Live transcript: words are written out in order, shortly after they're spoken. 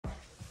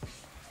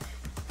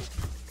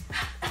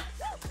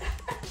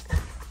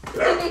Hi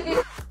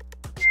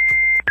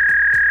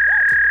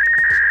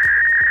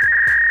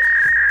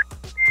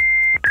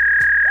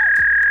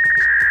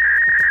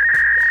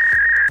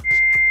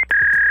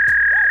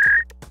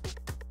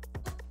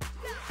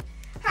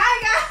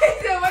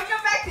guys, and welcome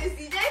back to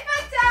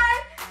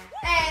CJFUNTIME.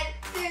 And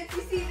since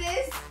you see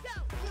this,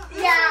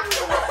 yeah,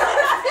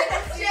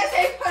 she has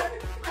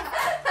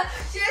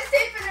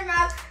tape in her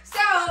mouth.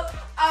 So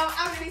I'm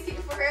gonna be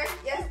speaking for her.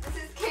 Yes, this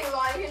is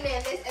Kaylani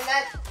Hernandez, and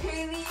that's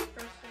Kaylee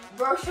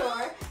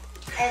Brochure.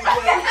 And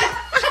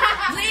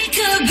we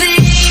could be.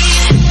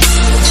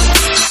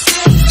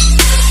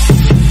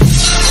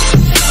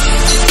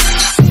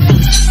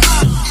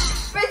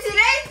 For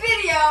today's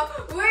video,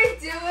 we're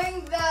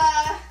doing the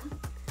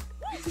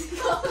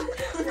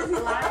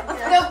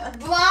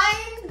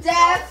blind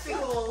deaf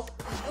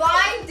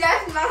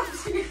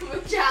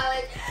non-speakable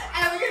challenge,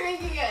 and we're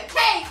making a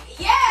cake.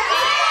 Yeah!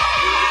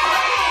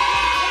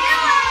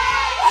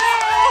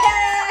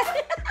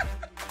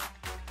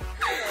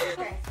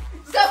 Okay.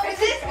 So for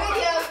this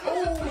video,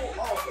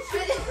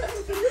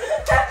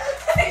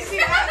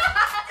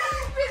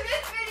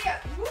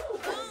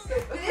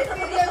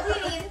 we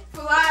need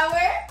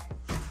flour,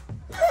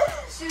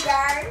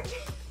 sugar,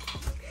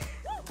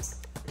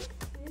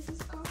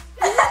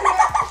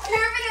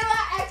 pure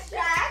vanilla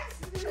extract.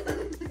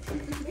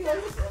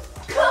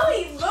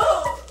 Chloe,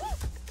 move.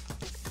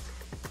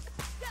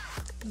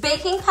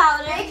 Baking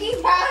powder. 3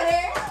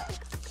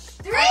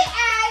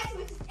 eggs,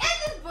 which is in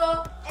this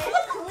bowl, and a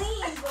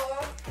clean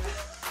bowl.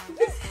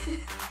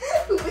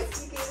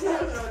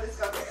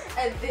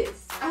 And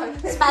this.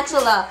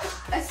 Spatula.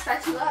 A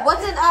spatula.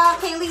 What's in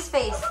Kaylee's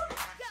face?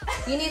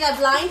 You need a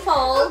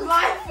blindfold.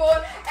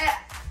 Blindfold.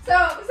 So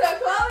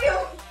Chloe.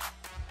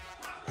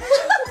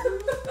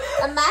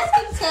 A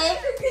masking tape.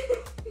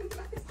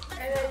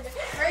 And then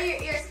where are your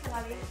ears,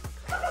 Chloe?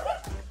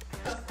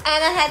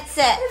 And a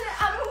headset.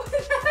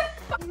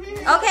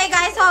 Okay,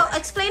 guys, so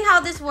explain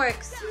how this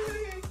works.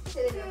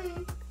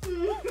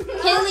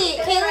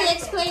 Kaylee,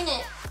 explain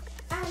it.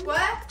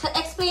 What?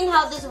 Explain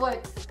how this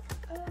works.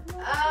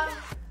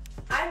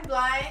 I'm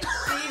blind.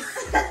 Please.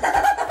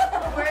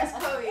 Where's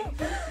Chloe?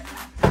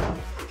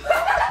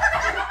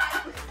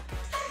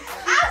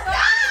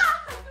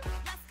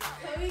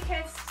 Chloe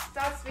can't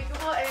stop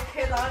speakable, and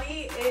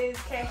Kaylani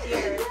can't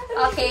hear.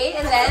 Okay,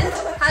 and then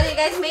how do you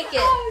guys make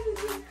it?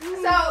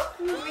 So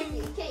we're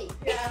making a cake.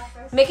 Yeah.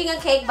 Making a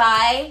cake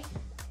by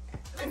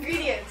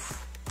Ingredients.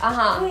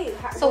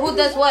 So who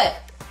does what?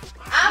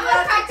 I'm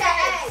gonna crack the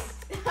eggs.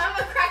 I'm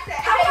gonna crack the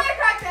eggs. I'm gonna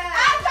crack the eggs.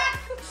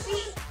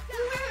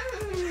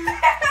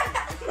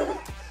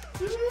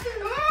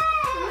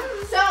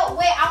 So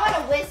wait, I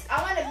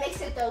want to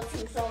mix it though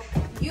too. So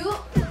you,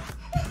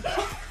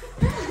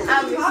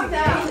 I'm calm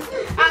down.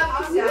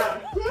 Y'all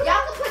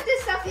can put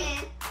this stuff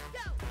in.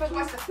 Put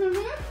my stuff.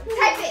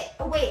 Type it.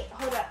 Oh, wait,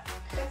 hold up.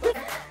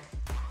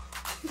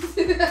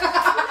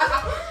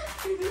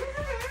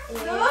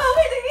 No,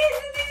 wait, the game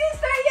didn't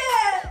start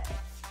yet.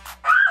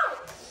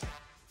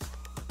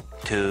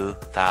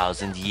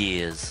 2,000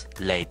 years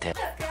later.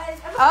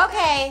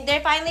 Okay,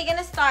 they're finally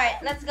gonna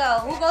start. Let's go.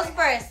 Who goes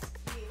first?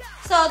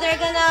 So they're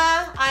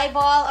gonna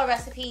eyeball a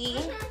recipe.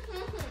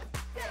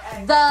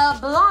 The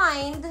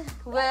blind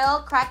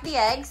will crack the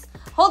eggs.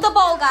 Hold the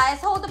bowl,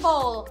 guys. Hold the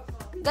bowl.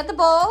 Get the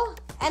bowl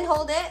and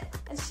hold it.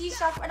 And she's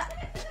sharp for that.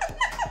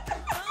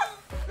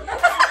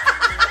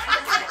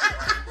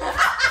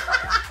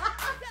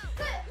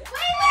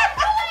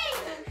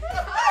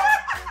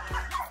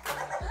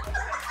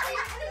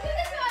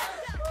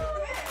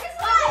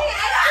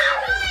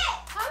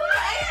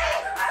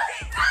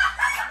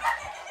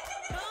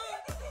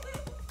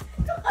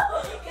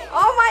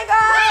 Oh my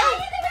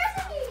god!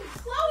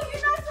 Chloe,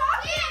 you're not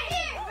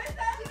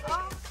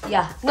talking.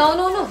 Yeah.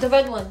 No, the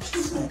red one.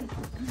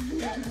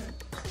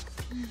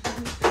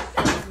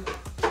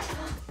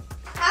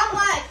 How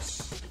much?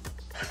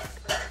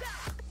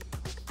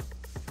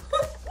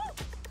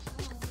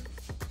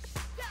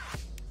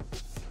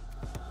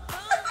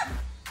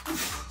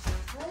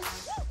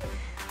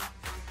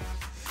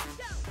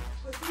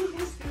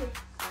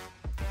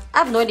 I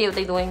have no idea what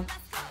they're doing.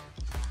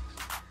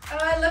 Oh,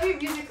 I love your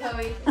music,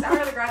 Chloe. It's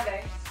Ariana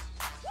Grande.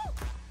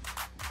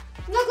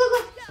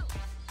 Look.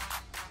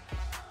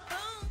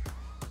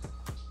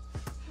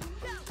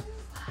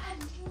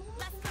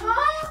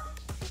 Huh?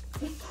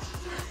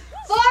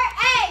 4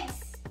 eggs.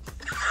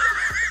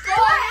 4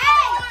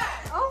 eggs.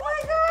 Oh my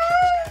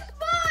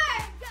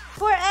god! 4.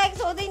 4 eggs,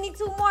 so they need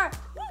 2 more.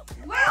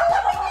 Wait.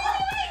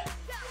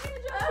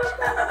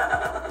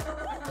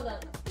 Hold on.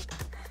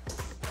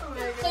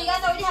 So you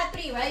guys already had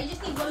 3, right? You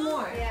just need 1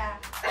 more. Yeah.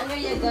 And there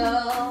you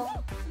go.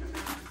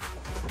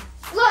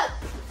 Look.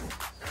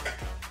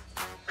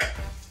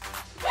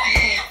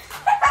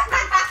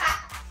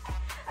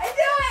 I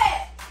do it.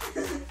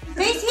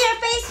 Face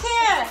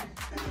here.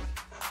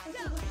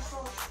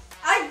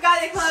 I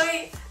got it,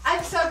 Chloe.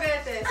 I'm so good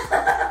at this.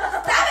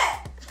 Stop it.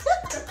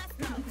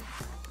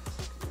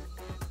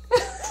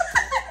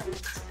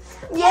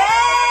 Yeah!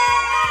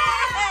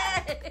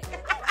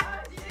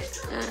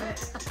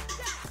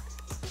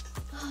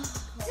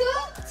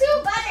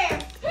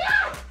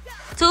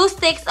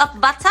 sticks of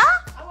butter.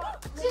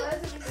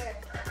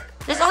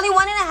 There's only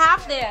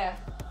 1.5 there.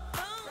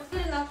 That's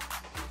good enough.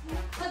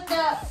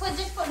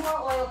 Just put more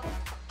oil.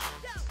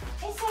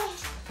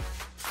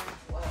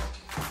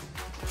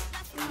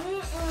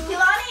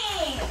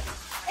 Kaylani!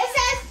 It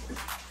says...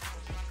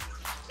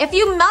 If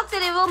you melt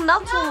it, it will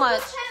melt too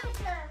much.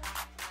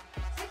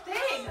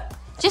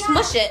 Just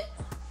mush it.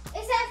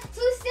 It says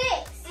 2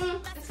 sticks.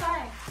 It's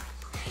fine.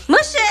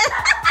 Mush it.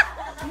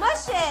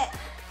 Mush it.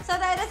 So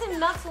that it doesn't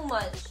melt too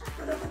much.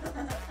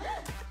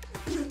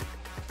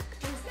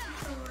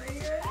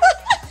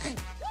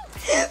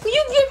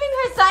 You giving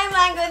her sign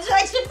language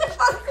like she's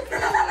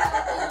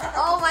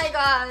oh my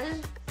god.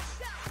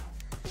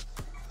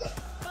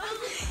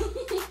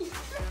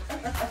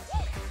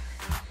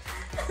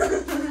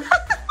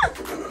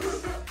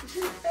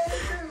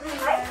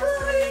 Hi,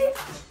 Chloe.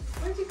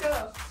 Where'd you go?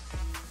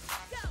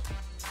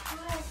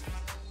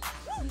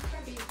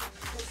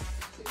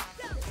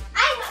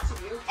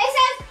 It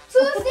says 2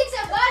 sticks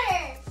of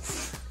butter.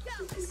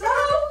 So,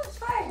 it's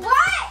fine.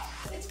 What?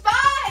 It's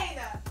fine.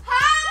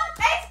 How?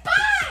 It's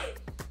fine.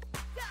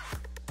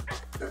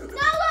 No,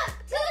 look.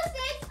 2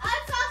 sticks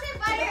unsalted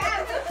butter at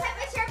room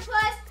temperature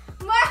plus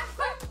more.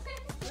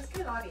 Let's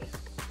get Kaylani.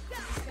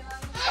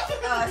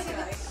 Oh, it's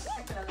Kaylani.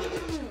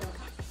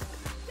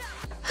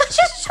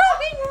 She's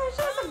showing her.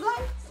 She has a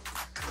blind.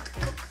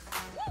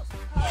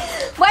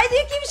 Why do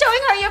you keep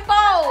showing her your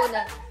phone?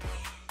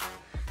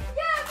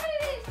 Yeah, put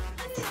it in.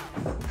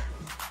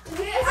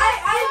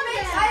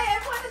 I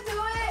want to do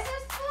it.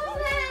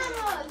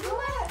 Do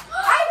it.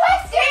 I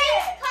whisked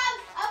it.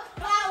 Cups of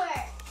flour.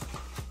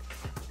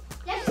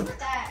 Yeah, just put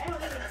that. I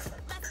don't need it.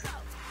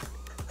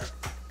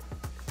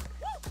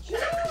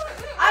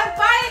 I'm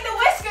buying the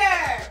whisker.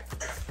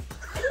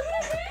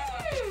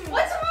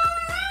 What's wrong?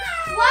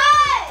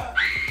 What?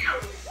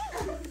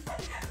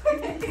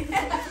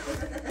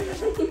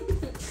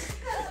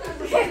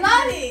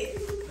 Kaylani.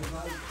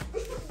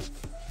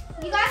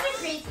 You guys are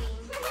crazy.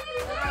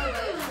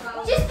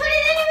 Just put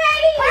it in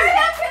already. Hurry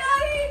up,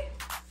 Kaylani.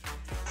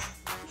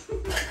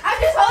 I'm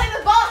just holding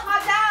the ball.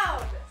 Calm down.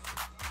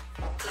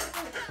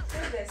 Do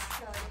this,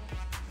 Kaylani.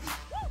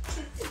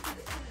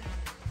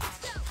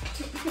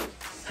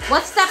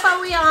 What step are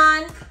we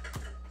on?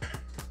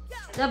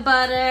 The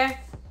butter.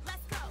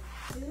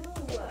 Ew,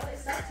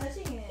 stop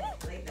touching it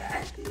like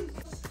that. You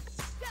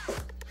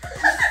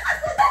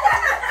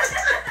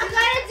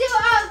gotta do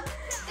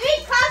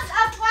 3 cups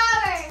of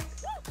flour.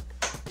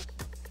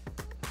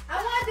 I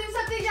want to do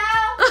something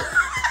now.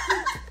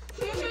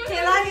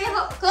 Kaylani,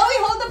 Chloe,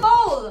 hold the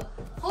bowl.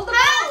 Hold the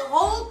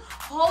bowl.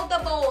 Hold the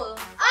bowl.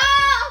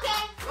 Oh,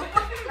 okay.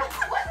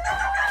 What's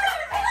wrong?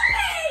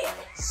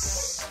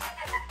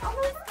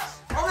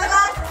 Oh my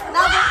god.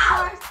 Now there's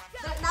more.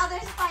 Now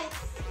there's spikes.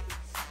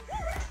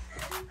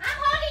 I'm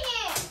holding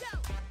it.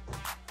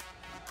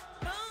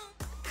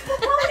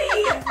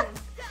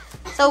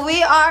 So we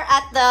are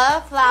at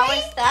the flour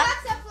 3 step.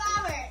 cups of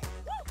flour.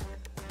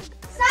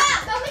 Stop!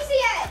 Don't mix it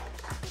yet.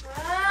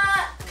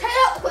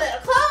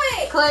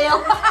 Chloe. Cleo.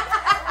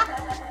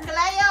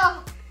 Cleo.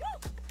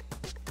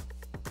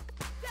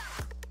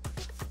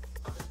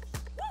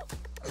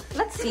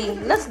 Let's see.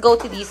 Let's go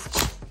to these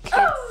kids.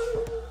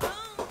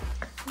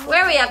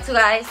 Where are we up to,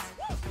 guys?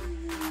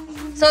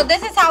 So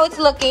this is how it's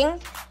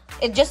looking.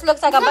 It just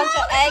looks like a bunch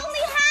of eggs Only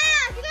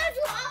half. You gotta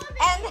do all of it.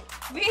 and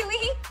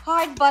really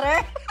hard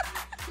butter.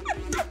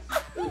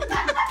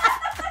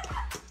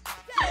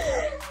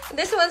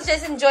 This one's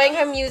just enjoying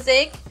her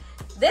music.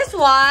 This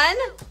one,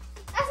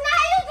 That's not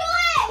how you do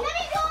it. Let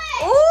me do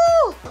it.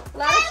 ooh,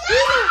 lot of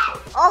cheese.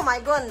 Oh my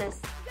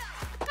goodness.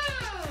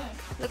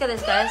 Look at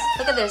this, guys.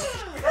 Look at this.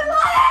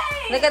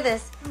 Look at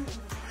this.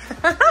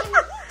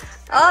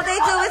 All they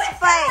do is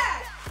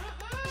fight.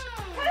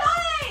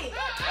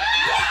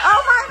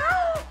 Oh my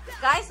god.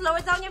 Guys, lower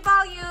down your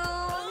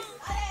volume.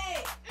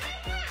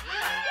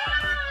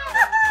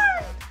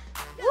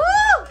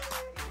 Woo!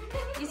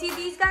 You see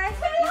these guys?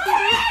 You see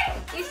this?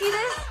 You see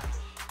this?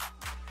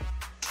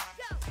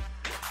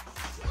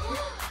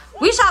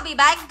 We shall be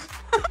back.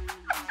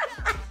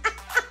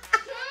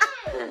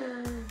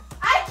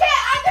 I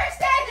can't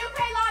understand you,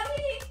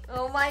 Kaylani.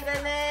 Oh my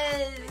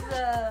goodness.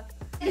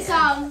 The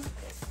song.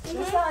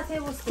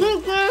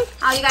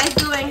 How you guys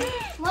doing?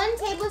 1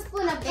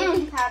 tablespoon of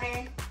baking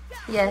powder.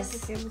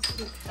 Yes.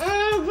 Tablespoon.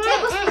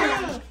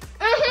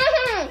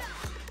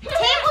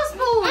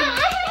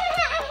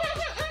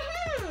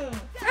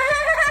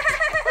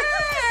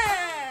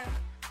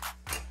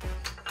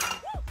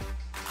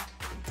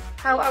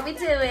 How are we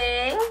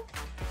doing?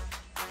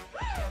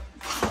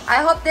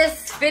 I hope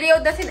this video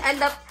doesn't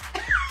end up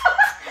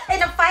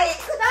in a fight.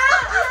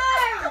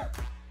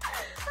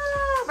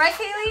 Right,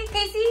 Kaylee?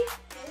 Casey?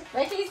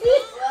 Right, Casey?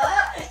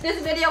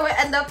 This video will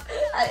end up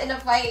in a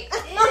fight.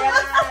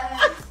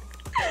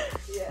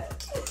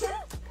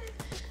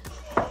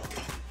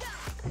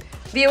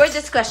 Viewer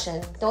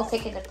discretion. Don't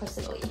take it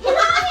personally.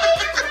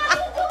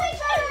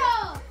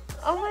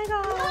 Oh my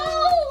god.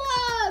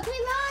 No,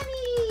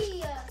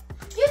 Kaylani.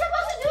 You're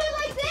supposed to do it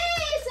like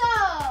this.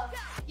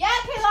 Yeah,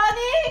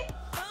 Kaylani.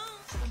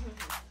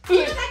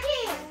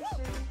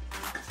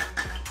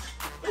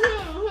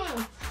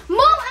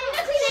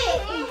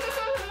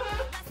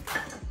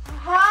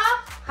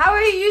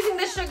 are you using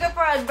the sugar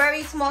for a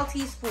very small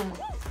teaspoon?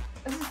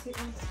 What is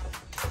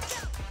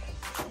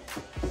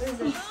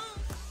this?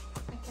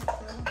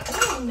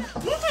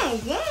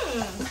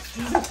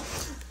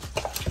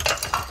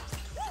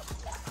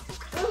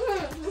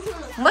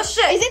 Mush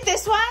it. Is it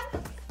this one?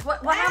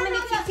 What how many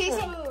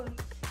teaspoons?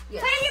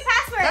 Yes. Put in your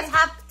password. That's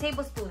half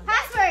tablespoon.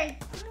 Password.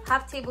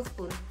 Half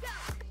tablespoon.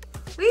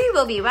 We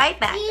will be right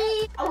back.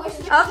 Okay,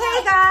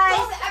 Okay,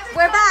 guys,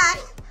 we're back.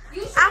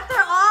 After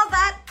all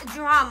that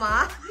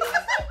drama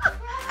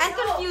and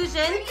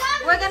confusion,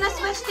 we're gonna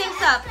switch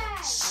things up.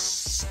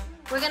 Shh.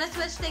 We're gonna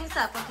switch things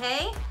up,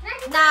 okay?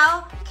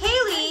 Now,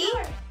 Kaylee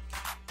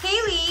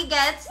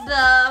gets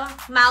the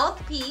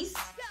mouthpiece.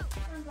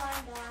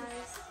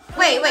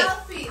 Wait.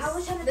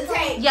 The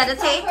tape. Yeah, the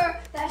tape.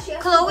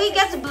 Chloe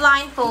gets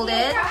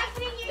blindfolded.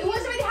 It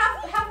was already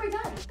halfway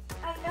done.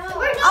 I know.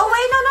 Oh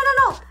wait, no.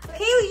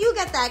 Kaylee, you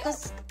get that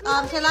because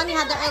Kaylani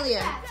had that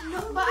earlier. No,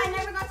 but I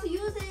never got to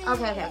use it.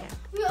 Okay.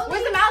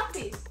 Where's the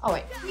mouthpiece? Oh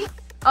wait.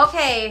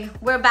 Okay,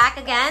 we're back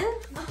again.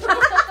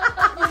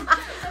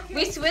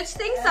 We switched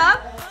things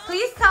up.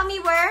 Please tell me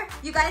where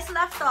you guys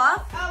left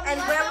off and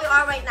where we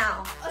are right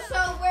now.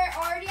 So we're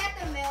already at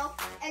the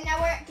milk, and now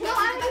we're.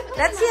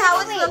 Let's see how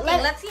it's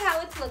looking. Let's see how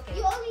it's looking.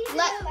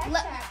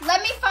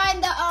 Let me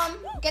find the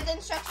get the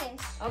instructions.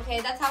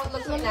 Okay, that's how it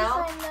looks right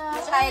now.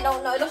 Which I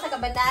don't know. It looks like a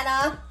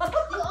banana.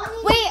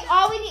 Wait,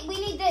 we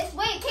need this.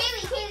 Wait,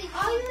 Kaylee,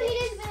 all you need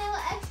is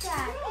vanilla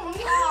extract.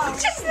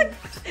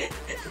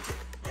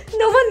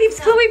 No one leaves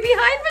Chloe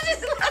behind, but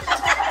she's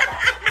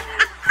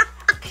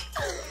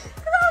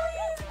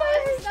Chloe's by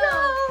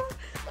herself.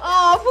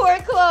 Oh, poor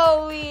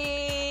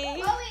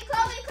Chloe.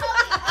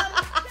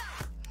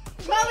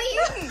 Chloe,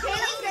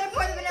 Kaylee's gonna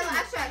pour the vanilla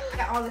extract.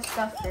 Got all the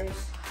stuff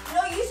first.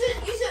 No, you should,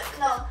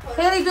 no.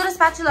 Kaylee, do the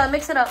spatula,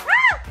 mix it up.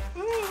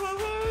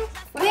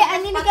 Wait, I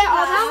need to get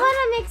all. I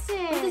wanna mix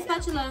it. With the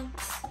spatula.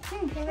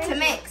 To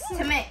mix.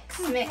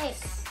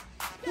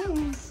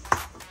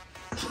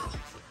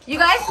 You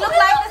guys look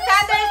like the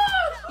Sanders.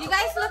 You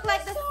guys look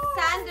like the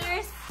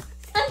Sanders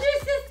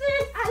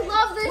sisters. I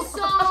love this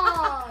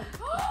song.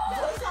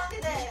 What song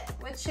is it?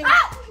 Which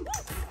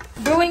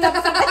brewing up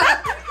something.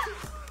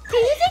 Can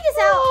you take this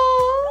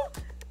out?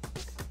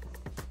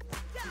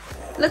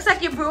 Looks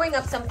like you're brewing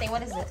up something.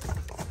 What is this? What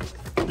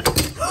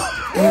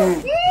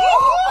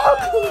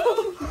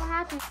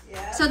happened?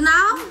 So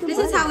now this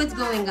is how it's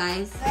going,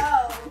 guys.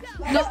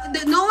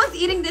 No one's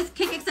eating this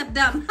cake except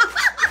them.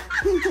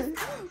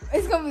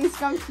 It's gonna be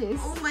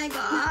scrumptious. Oh my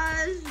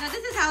gosh. Now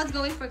this is how it's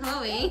going for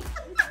Chloe.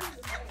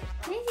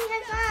 Casey,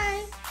 high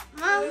five.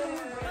 Mom.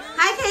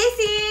 Hi,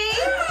 Casey.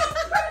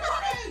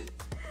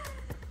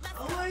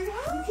 Oh my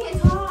god. You can't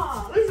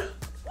talk.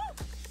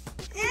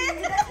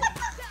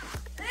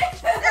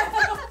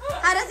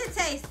 How does it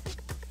taste?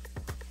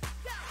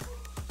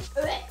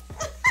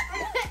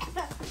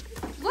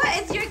 What?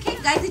 It's your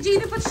cake, guys. Did you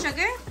even put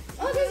sugar?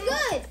 Oh, this is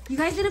good. You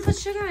guys didn't put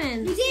sugar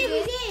in. We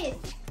did.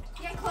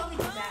 Yeah, Chloe did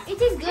that.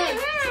 It is good.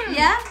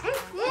 Yeah?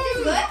 It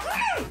is good.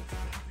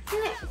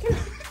 Can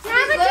I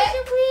have a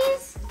tissue,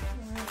 please?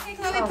 Okay,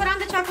 Chloe, put on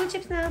the chocolate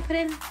chips now. Put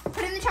in.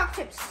 Put in the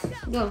chocolate chips.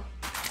 Go.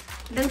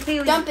 Then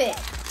Kaylee. Dump it.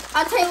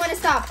 I'll tell you when to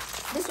stop.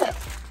 This way.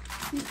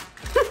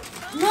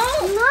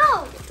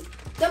 No.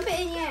 Dump it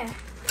in here.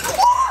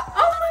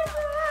 Oh my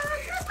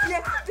god.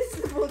 Yeah, this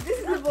is the bowl.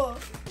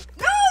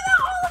 No, not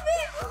all of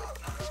it.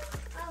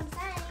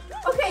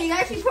 Okay, you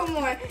guys should put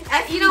more.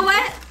 You know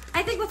what?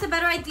 I think what's a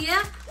better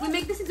idea? We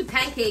make this into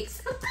pancakes.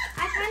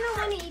 I kind of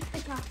want to eat the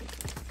chocolate.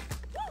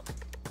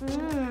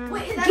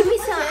 Wait, give me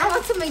some. I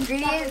want some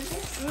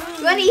ingredients.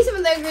 You want to eat some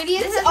of the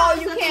ingredients? This is all how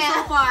you it's looking can.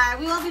 so far.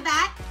 We will be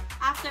back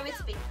after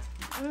it's baked.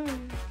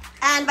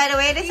 And by the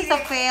way, this is a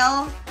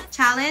fail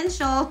challenge,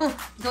 so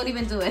don't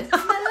even do it. My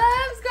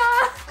legs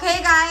gone.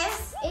 Okay,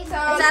 guys. It's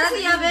out of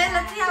the oven.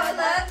 Let's see how it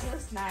looks. It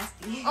looks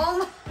nasty. Oh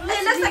my!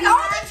 It looks like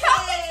all the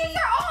chocolate chips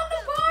are all on the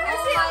bottom. Oh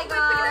my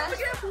gosh!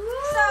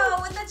 So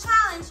with the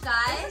challenge,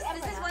 guys,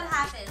 this is what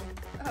happened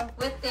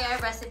with their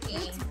recipe.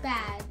 It's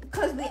bad.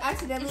 Because we It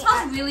accidentally.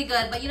 smells really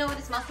good, but you know what?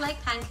 It smells like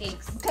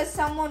pancakes. Because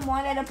someone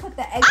wanted to put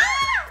the egg.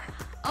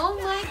 Oh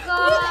my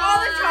god! With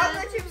all the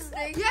chocolate chips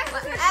things. Yes.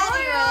 But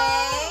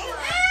anyway.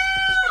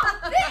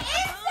 The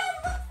inside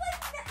looks like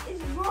that.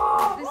 It's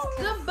raw.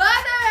 The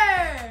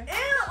butter.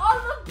 Ew, all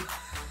the.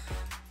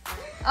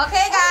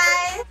 Okay,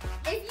 guys.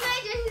 If you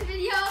enjoyed this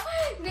video,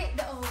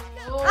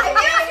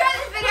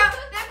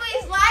 then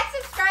please like,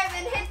 subscribe,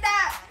 and hit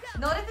that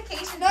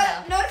Notification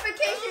bell.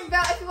 notification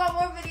bell if you want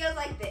more videos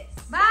like this.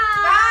 Bye.